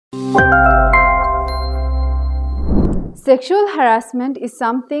Sexual harassment is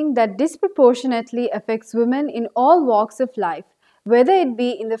something that disproportionately affects women in all walks of life, whether it be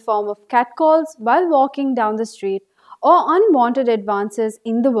in the form of catcalls while walking down the street or unwanted advances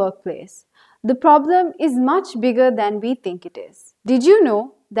in the workplace. The problem is much bigger than we think it is. Did you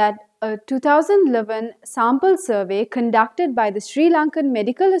know that a 2011 sample survey conducted by the Sri Lankan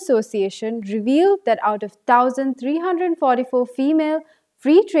Medical Association revealed that out of 1,344 female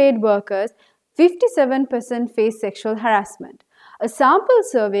free trade workers, 57% face sexual harassment. A sample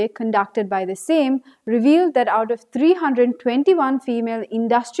survey conducted by the same revealed that out of 321 female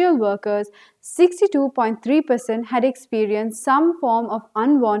industrial workers, 62.3% had experienced some form of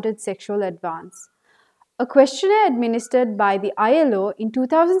unwanted sexual advance. A questionnaire administered by the ILO in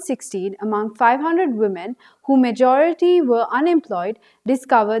 2016 among 500 women, whose majority were unemployed,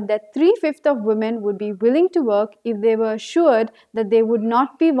 discovered that 3/5 of women would be willing to work if they were assured that they would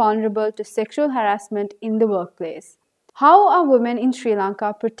not be vulnerable to sexual harassment in the workplace. How are women in Sri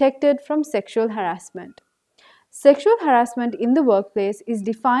Lanka protected from sexual harassment? Sexual harassment in the workplace is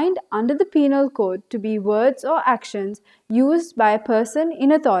defined under the Penal Code to be words or actions used by a person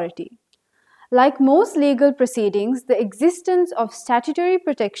in authority. Like most legal proceedings, the existence of statutory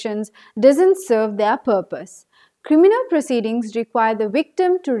protections doesn't serve their purpose. Criminal proceedings require the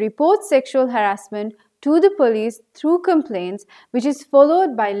victim to report sexual harassment to the police through complaints, which is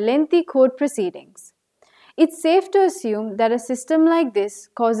followed by lengthy court proceedings. It's safe to assume that a system like this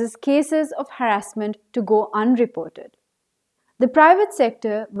causes cases of harassment to go unreported. The private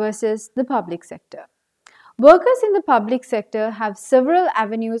sector versus the public sector. Workers in the public sector have several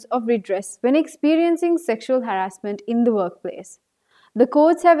avenues of redress when experiencing sexual harassment in the workplace. The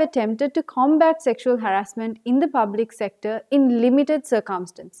courts have attempted to combat sexual harassment in the public sector in limited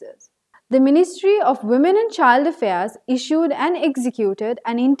circumstances. The Ministry of Women and Child Affairs issued and executed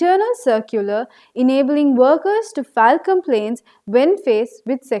an internal circular enabling workers to file complaints when faced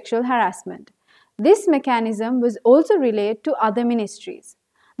with sexual harassment. This mechanism was also relayed to other ministries.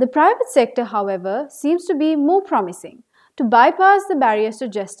 The private sector, however, seems to be more promising. To bypass the barriers to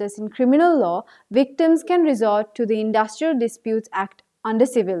justice in criminal law, victims can resort to the Industrial Disputes Act under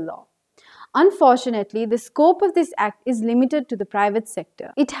civil law. Unfortunately, the scope of this act is limited to the private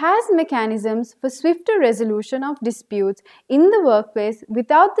sector. It has mechanisms for swifter resolution of disputes in the workplace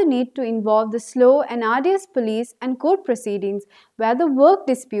without the need to involve the slow and arduous police and court proceedings, where the work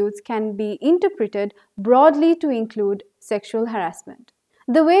disputes can be interpreted broadly to include sexual harassment.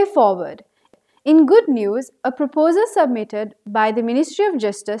 The way forward. In good news, a proposal submitted by the Ministry of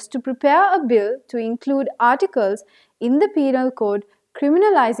Justice to prepare a bill to include articles in the Penal Code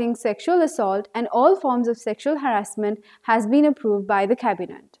criminalizing sexual assault and all forms of sexual harassment has been approved by the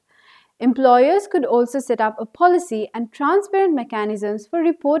Cabinet. Employers could also set up a policy and transparent mechanisms for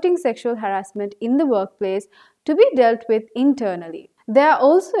reporting sexual harassment in the workplace to be dealt with internally. There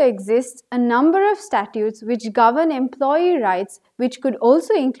also exists a number of statutes which govern employee rights, which could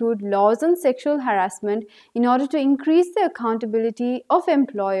also include laws on sexual harassment in order to increase the accountability of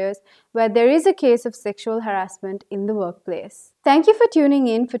employers where there is a case of sexual harassment in the workplace. Thank you for tuning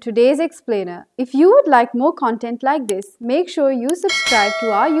in for today's explainer. If you would like more content like this, make sure you subscribe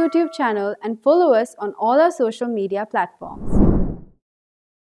to our YouTube channel and follow us on all our social media platforms.